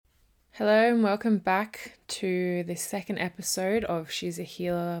Hello and welcome back to the second episode of She's a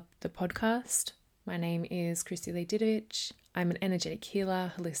Healer, the podcast. My name is Christy Lee Didovich. I'm an energetic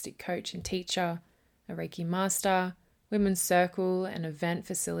healer, holistic coach and teacher, a Reiki master, women's circle and event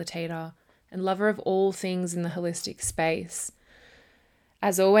facilitator, and lover of all things in the holistic space.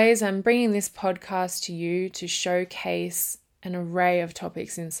 As always, I'm bringing this podcast to you to showcase an array of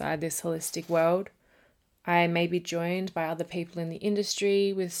topics inside this holistic world. I may be joined by other people in the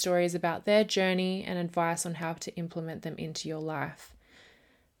industry with stories about their journey and advice on how to implement them into your life.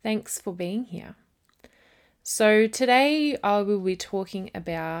 Thanks for being here. So today I will be talking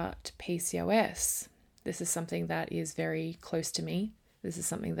about PCOS. This is something that is very close to me. This is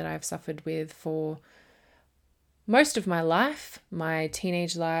something that I've suffered with for most of my life, my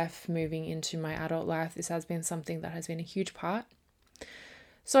teenage life, moving into my adult life. This has been something that has been a huge part.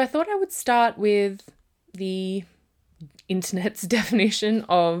 So I thought I would start with the internet's definition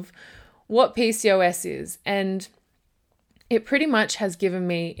of what PCOS is. And it pretty much has given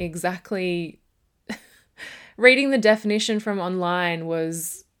me exactly reading the definition from online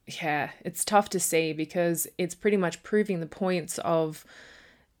was, it's tough to see because it's pretty much proving the points of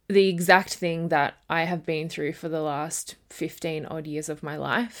the exact thing that I have been through for the last 15 odd years of my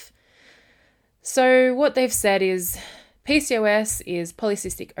life. So what they've said is PCOS is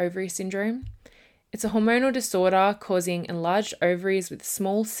polycystic ovary syndrome. It's a hormonal disorder causing enlarged ovaries with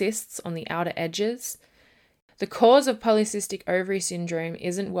small cysts on the outer edges. The cause of polycystic ovary syndrome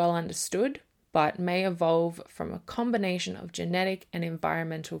isn't well understood, but may evolve from a combination of genetic and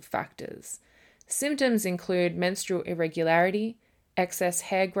environmental factors. Symptoms include menstrual irregularity, excess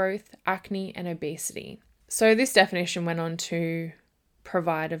hair growth, acne, and obesity. So this definition went on to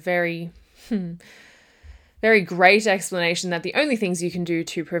provide a very great explanation that the only things you can do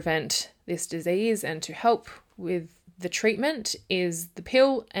to prevent this disease and to help with the treatment is the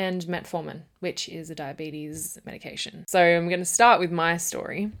pill and metformin, which is a diabetes medication. So I'm going to start with my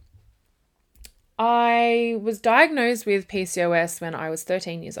story. I was diagnosed with PCOS when I was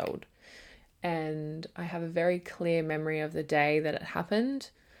 13 years old, and I have a very clear memory of the day that it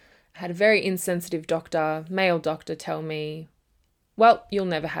happened. I had a very insensitive doctor, male doctor, tell me, well, you'll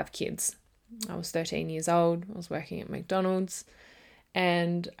never have kids. I was 13 years old. I was working at McDonald's.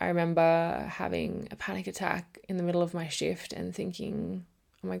 And I remember having a panic attack in the middle of my shift and thinking,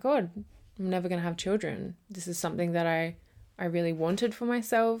 oh my God, I'm never going to have children. This is something that I really wanted for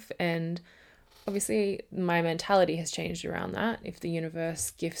myself. And obviously my mentality has changed around that. If the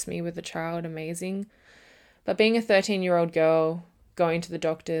universe gifts me with a child, amazing. But being a 13-year-old girl, going to the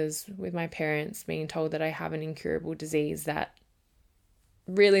doctors with my parents, being told that I have an incurable disease that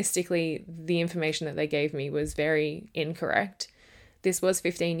realistically the information that they gave me was very incorrect. This was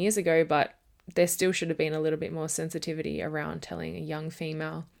 15 years ago, but there still should have been a little bit more sensitivity around telling a young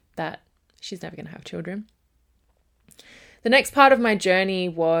female that she's never going to have children. The next part of my journey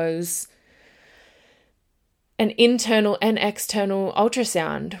was an internal and external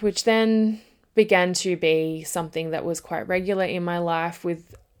ultrasound, which then began to be something that was quite regular in my life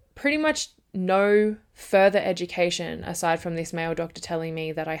with pretty much no further education aside from this male doctor telling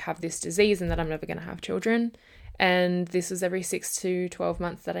me that I have this disease and that I'm never going to have children. And this was every 6 to 12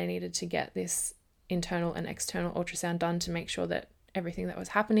 months that I needed to get this internal and external ultrasound done to make sure that everything that was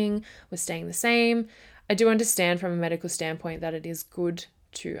happening was staying the same. I do understand from a medical standpoint that it is good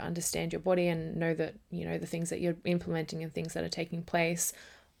to understand your body and know that, the things that you're implementing and things that are taking place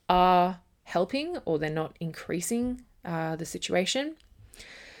are helping or they're not increasing the situation.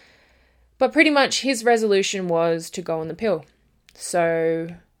 But pretty much his resolution was to go on the pill. So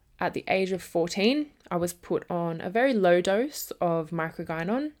at the age of 14, I was put on a very low dose of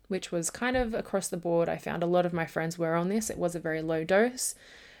microgynon, which was kind of across the board. I found a lot of my friends were on this. It was a very low dose.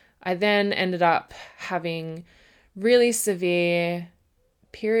 I then ended up having really severe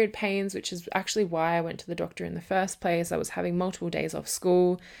period pains, which is actually why I went to the doctor in the first place. I was having multiple days off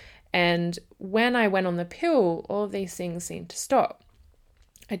school. And when I went on the pill, all of these things seemed to stop.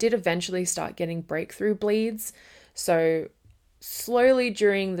 I did eventually start getting breakthrough bleeds. So slowly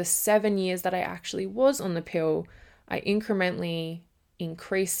during the 7 years that I actually was on the pill, I incrementally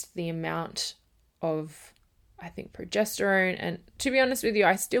increased the amount of, progesterone. And to be honest with you,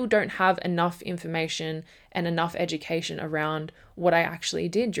 I still don't have enough information and enough education around what I actually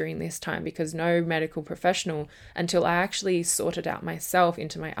did during this time because no medical professional, until I actually sorted out myself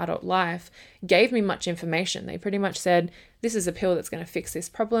into my adult life, gave me much information. They pretty much said, this is a pill that's going to fix this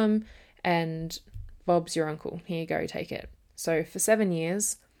problem and Bob's your uncle. Here you go, take it. So for 7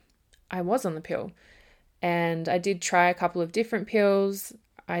 years, I was on the pill and I did try a couple of different pills.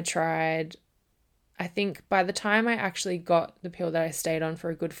 I tried I think by the time I actually got the pill that I stayed on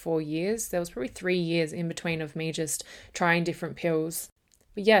for a good 4 years, there was probably 3 years in between of me just trying different pills.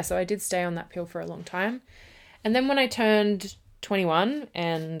 But yeah, so I did stay on that pill for a long time. And then when I turned 21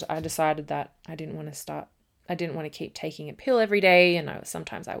 and I decided that I didn't want to keep taking a pill every day, and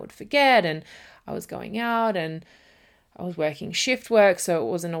sometimes I would forget, and I was going out and I was working shift work, so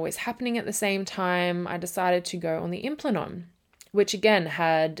it wasn't always happening at the same time. I decided to go on the Implanon, which again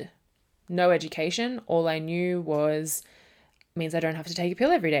had no education. All I knew means I don't have to take a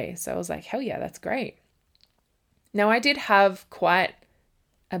pill every day. So I was like, hell yeah, that's great. Now I did have quite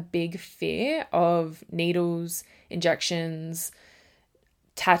a big fear of needles, injections,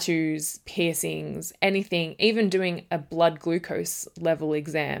 tattoos, piercings, anything, even doing a blood glucose level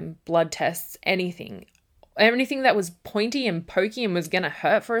exam, blood tests, anything that was pointy and pokey and was going to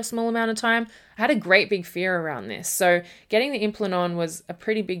hurt for a small amount of time. I had a great big fear around this. So getting the Implanon was a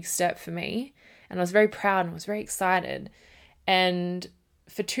pretty big step for me. And I was very proud and was very excited. And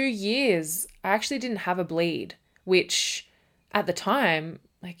for 2 years, I actually didn't have a bleed, which at the time,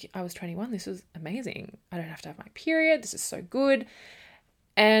 like I was 21, this was amazing. I don't have to have my period. This is so good.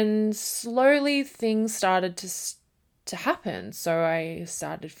 And slowly things started to happen. So I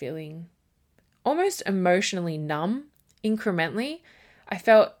started feeling almost emotionally numb incrementally. I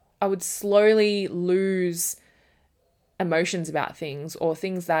felt I would slowly lose emotions about things, or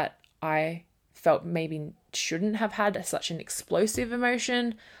things that I felt maybe shouldn't have had such an explosive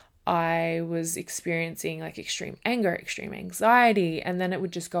emotion. I was experiencing like extreme anger, extreme anxiety, and then it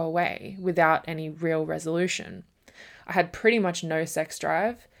would just go away without any real resolution. I had pretty much no sex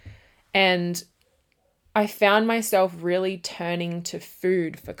drive, and I found myself really turning to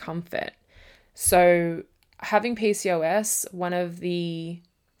food for comfort. So having PCOS, one of the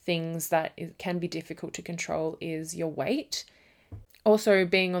things that can be difficult to control is your weight. Also,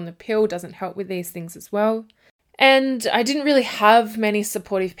 being on the pill doesn't help with these things as well. And I didn't really have many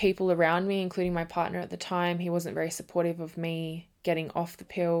supportive people around me, including my partner at the time. He wasn't very supportive of me getting off the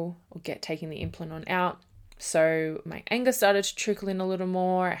pill or taking the Implanon out. So my anger started to trickle in a little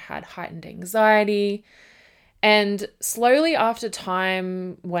more. I had heightened anxiety. And slowly after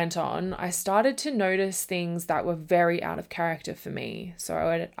time went on, I started to notice things that were very out of character for me.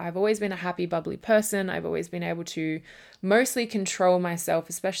 So I've always been a happy, bubbly person. I've always been able to mostly control myself,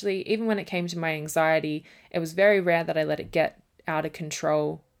 especially even when it came to my anxiety. It was very rare that I let it get out of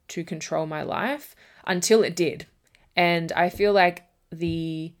control to control my life until it did. And I feel like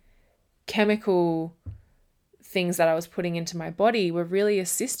the chemical things that I was putting into my body were really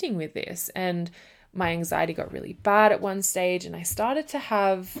assisting with this. And my anxiety got really bad at one stage, and I started to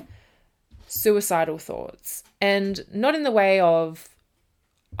have suicidal thoughts. And not in the way of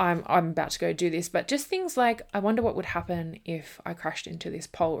I'm about to go do this, but just things like, I wonder what would happen if I crashed into this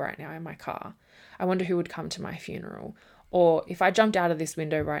pole right now in my car. I wonder who would come to my funeral. Or if I jumped out of this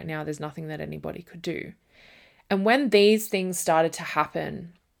window right now, there's nothing that anybody could do. And when these things started to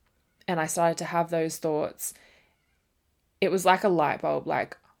happen and I started to have those thoughts, it was like a light bulb,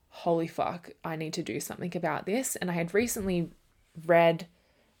 like, holy fuck, I need to do something about this. And I had recently read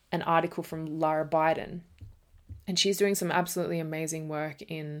an article from Lara Biden, and she's doing some absolutely amazing work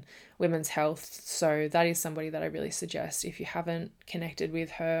in women's health. So that is somebody that I really suggest if you haven't connected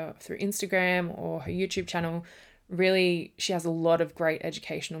with her through Instagram or her YouTube channel. Really, she has a lot of great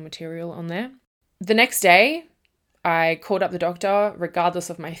educational material on there. The next day, I called up the doctor, regardless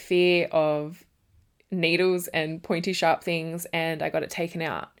of my fear of needles and pointy sharp things, and I got it taken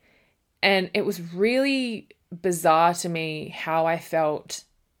out. And it was really bizarre to me how I felt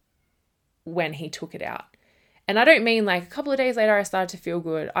when he took it out. And I don't mean like a couple of days later I started to feel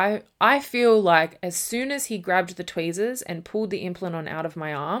good. I feel like as soon as he grabbed the tweezers and pulled the Implanon out of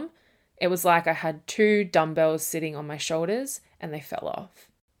my arm, it was like I had 2 dumbbells sitting on my shoulders and they fell off.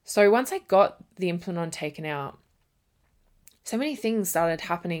 So once I got the Implanon taken out, so many things started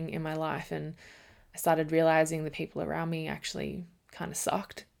happening in my life, and I started realizing the people around me actually kind of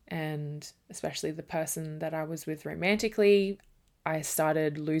sucked. And especially the person that I was with romantically, I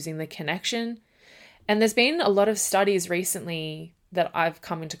started losing the connection. And there's been a lot of studies recently that I've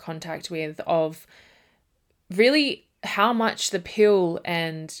come into contact with of really how much the pill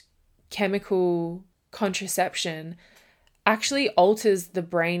and chemical contraception actually alters the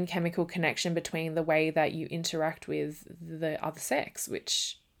brain chemical connection between the way that you interact with the other sex,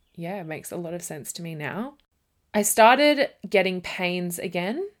 which, yeah, makes a lot of sense to me now. I started getting pains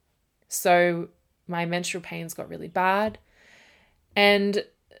again. So my menstrual pains got really bad. And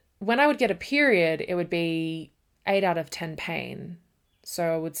when I would get a period, it would be 8 out of 10 pain.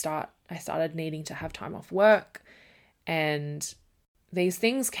 So I started needing to have time off work. And these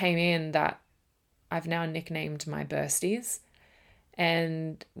things came in that I've now nicknamed my bursties.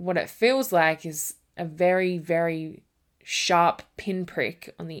 And what it feels like is a very, very sharp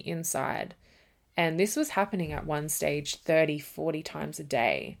pinprick on the inside. And this was happening at one stage 30, 40 times a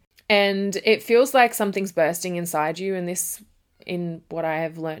day. And it feels like something's bursting inside you. And this, in what I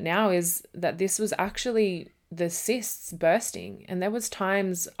have learnt now, is that this was actually the cysts bursting. And there was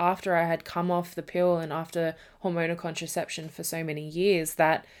times after I had come off the pill and after hormonal contraception for so many years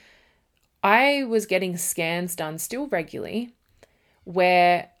that I was getting scans done still regularly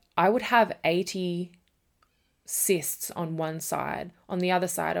where I would have 80 cysts on one side. On the other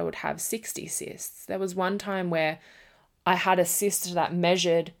side, I would have 60 cysts. There was one time where I had a cyst that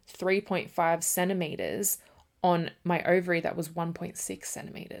measured 3.5 centimeters on my ovary that was 1.6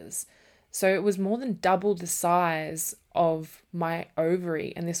 centimeters. So it was more than double the size of my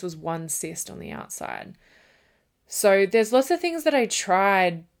ovary, and this was one cyst on the outside. So there's lots of things that I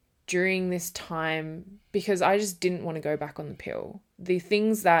tried during this time because I just didn't want to go back on the pill. The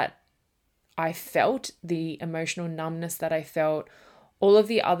things that I felt, the emotional numbness that I felt, all of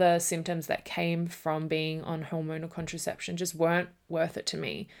the other symptoms that came from being on hormonal contraception just weren't worth it to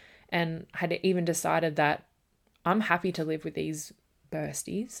me. And I had even decided that I'm happy to live with these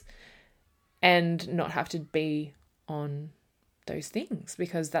bursties and not have to be on those things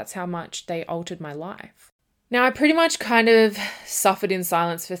because that's how much they altered my life. Now, I pretty much kind of suffered in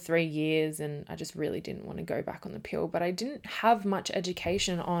silence for 3 years and I just really didn't want to go back on the pill, but I didn't have much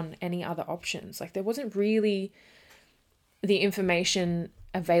education on any other options. Like there wasn't really the information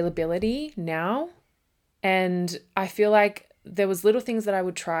availability now. And I feel like there was little things that I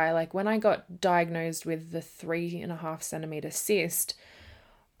would try. Like when I got diagnosed with the 3.5 centimeter cyst,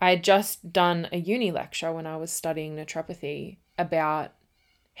 I had just done a uni lecture when I was studying naturopathy about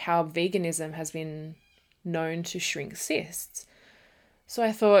how veganism has been known to shrink cysts. So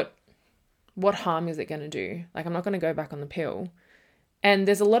I thought, what harm is it going to do? Like, I'm not going to go back on the pill. And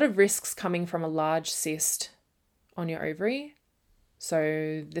there's a lot of risks coming from a large cyst on your ovary.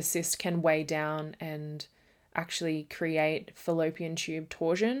 So the cyst can weigh down and actually create fallopian tube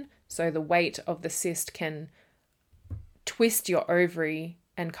torsion. So the weight of the cyst can twist your ovary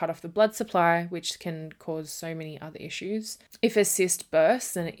and cut off the blood supply, which can cause so many other issues. If a cyst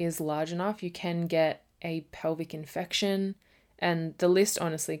bursts and it is large enough, you can get a pelvic infection, and the list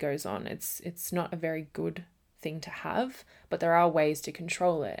honestly goes on. It's not a very good thing to have, but there are ways to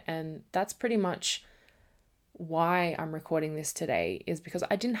control it. And that's pretty much why I'm recording this today, is because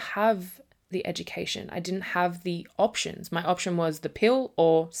I didn't have the education. I didn't have the options. My option was the pill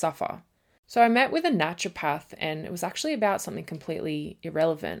or suffer. So I met with a naturopath and it was actually about something completely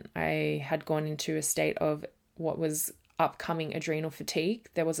irrelevant. I had gone into a state of what was upcoming adrenal fatigue.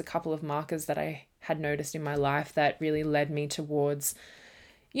 There was a couple of markers that I had noticed in my life that really led me towards,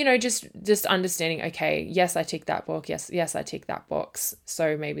 just understanding, okay, yes, I tick that box. Yes, I tick that box.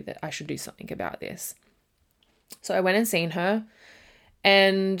 So maybe that I should do something about this. So I went and seen her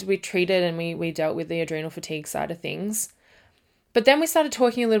and we treated and we dealt with the adrenal fatigue side of things. But then we started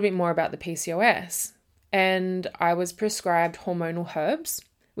talking a little bit more about the PCOS, and I was prescribed hormonal herbs,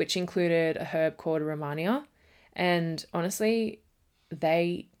 which included a herb called Romania. And honestly,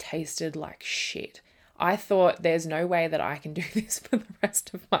 they tasted like shit. I thought there's no way that I can do this for the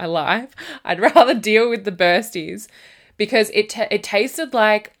rest of my life. I'd rather deal with the bursties because it tasted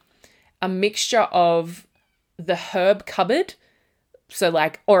like a mixture of the herb cupboard. So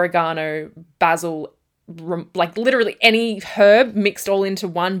like oregano, basil, like literally any herb mixed all into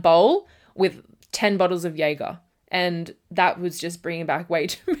one bowl with 10 bottles of Jaeger. And that was just bringing back way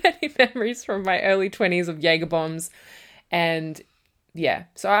too many memories from my early 20s of Jaeger bombs. And yeah,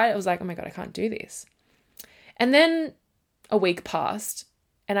 so I was like, oh my God, I can't do this. And then a week passed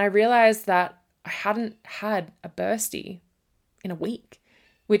and I realized that I hadn't had a bursty in a week,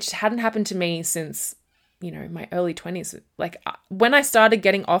 which hadn't happened to me since, my early 20s. Like when I started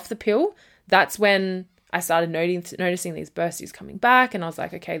getting off the pill, that's when I started noticing these bursties coming back, and I was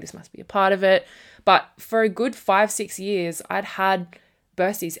like, okay, this must be a part of it. But for a good 5-6 years, I'd had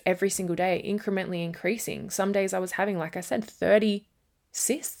bursties every single day, incrementally increasing. Some days I was having, like I said, 30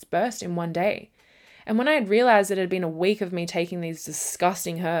 cysts burst in one day. And when I had realized that it had been a week of me taking these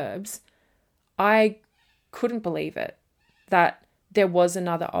disgusting herbs, I couldn't believe it, that there was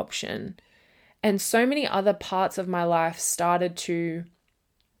another option. And so many other parts of my life started to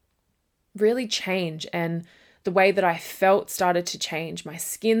really change, and the way that I felt started to change. My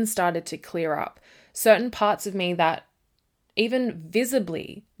skin started to clear up. Certain parts of me that even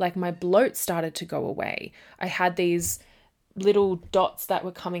visibly, like my bloat started to go away. I had these little dots that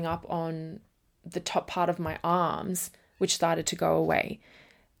were coming up on the top part of my arms, which started to go away.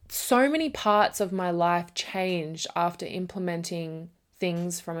 so many parts of my life changed after implementing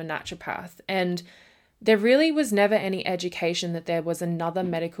things from a naturopath. And there really was never any education that there was another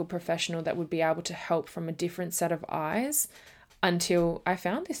medical professional that would be able to help from a different set of eyes until I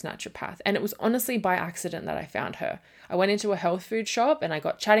found this naturopath. And it was honestly by accident that I found her. I went into a health food shop and I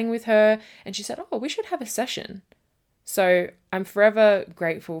got chatting with her and she said, "Oh, we should have a session." So I'm forever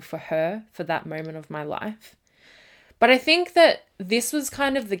grateful for her for that moment of my life. But I think that this was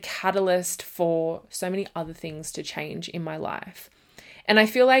kind of the catalyst for so many other things to change in my life. And I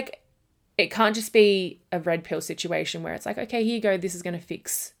feel like it can't just be a red pill situation where it's like, okay, here you go, this is going to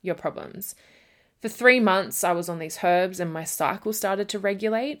fix your problems. For 3 months, I was on these herbs and my cycle started to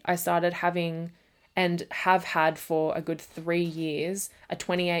regulate. I started having and have had for a good 3 years a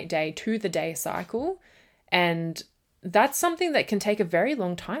 28-day to the day cycle. And that's something that can take a very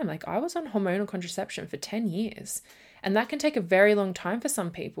long time. Like, I was on hormonal contraception for 10 years and that can take a very long time for some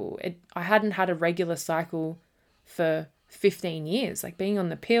people. I hadn't had a regular cycle for 15 years, like being on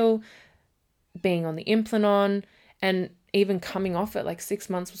the pill, being on the Implanon, and even coming off it, like 6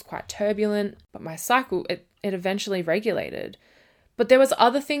 months was quite turbulent, but my cycle, it eventually regulated. But there was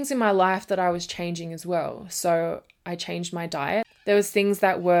other things in my life that I was changing as well. So I changed my diet. There was things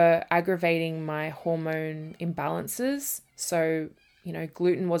that were aggravating my hormone imbalances. So,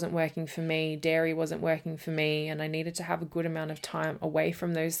 gluten wasn't working for me, dairy wasn't working for me, and I needed to have a good amount of time away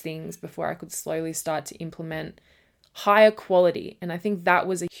from those things before I could slowly start to implement higher quality. And I think that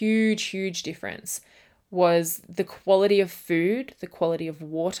was a huge, huge difference, was the quality of food, the quality of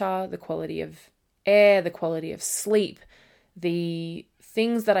water, the quality of air, the quality of sleep, the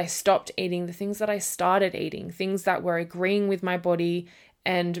things that I stopped eating, the things that I started eating, things that were agreeing with my body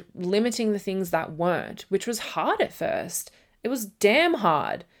and limiting the things that weren't, which was hard at first. It was damn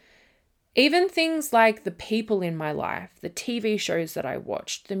hard. Even things like the people in my life, the TV shows that I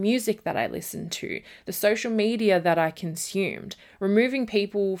watched, the music that I listened to, the social media that I consumed, removing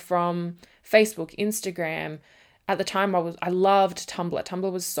people from Facebook, Instagram. At the time I loved Tumblr.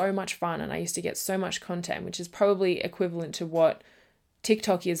 Tumblr was so much fun and I used to get so much content, which is probably equivalent to what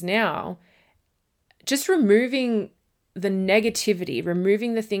TikTok is now. Just removing the negativity,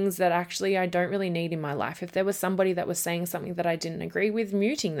 removing the things that actually I don't really need in my life. If there was somebody that was saying something that I didn't agree with,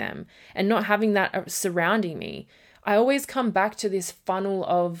 muting them and not having that surrounding me. I always come back to this funnel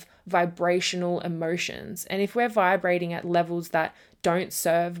of vibrational emotions. And if we're vibrating at levels that don't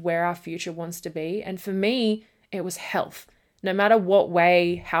serve where our future wants to be, and for me, it was health. No matter what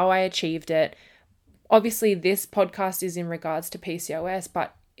way, how I achieved it. Obviously, this podcast is in regards to PCOS,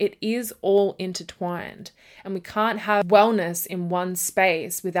 but it is all intertwined, and we can't have wellness in one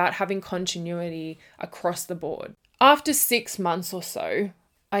space without having continuity across the board. After 6 months or so,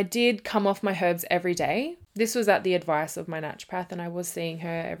 I did come off my herbs every day. This was at the advice of my naturopath, and I was seeing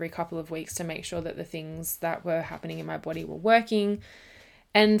her every couple of weeks to make sure that the things that were happening in my body were working.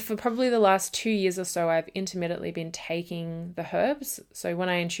 And for probably the last 2 years or so, I've intermittently been taking the herbs. So when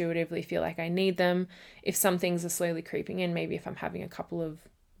I intuitively feel like I need them, if some things are slowly creeping in, maybe if I'm having a couple of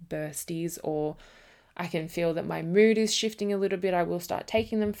bursties or I can feel that my mood is shifting a little bit, I will start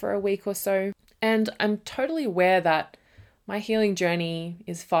taking them for a week or so. And I'm totally aware that my healing journey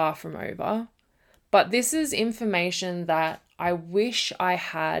is far from over, but this is information that I wish I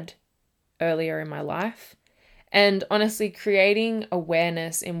had earlier in my life. And honestly, creating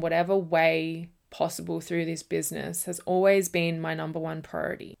awareness in whatever way possible through this business has always been my number one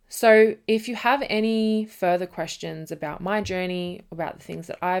priority. So if you have any further questions about my journey, about the things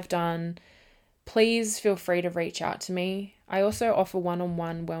that I've done, please feel free to reach out to me. I also offer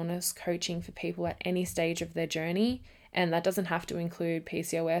one-on-one wellness coaching for people at any stage of their journey, and that doesn't have to include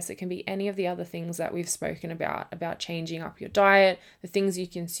PCOS. It can be any of the other things that we've spoken about changing up your diet, the things you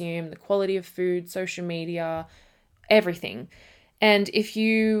consume, the quality of food, social media, everything. And if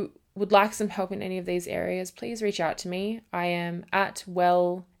you would like some help in any of these areas, please reach out to me. I am at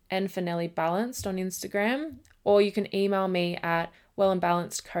wellandfinellybalanced on Instagram, or you can email me at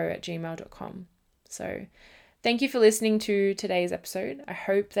wellandbalancedco@gmail.com. So thank you for listening to today's episode. I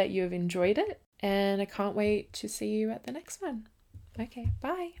hope that you have enjoyed it, and I can't wait to see you at the next one. Okay,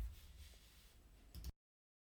 bye.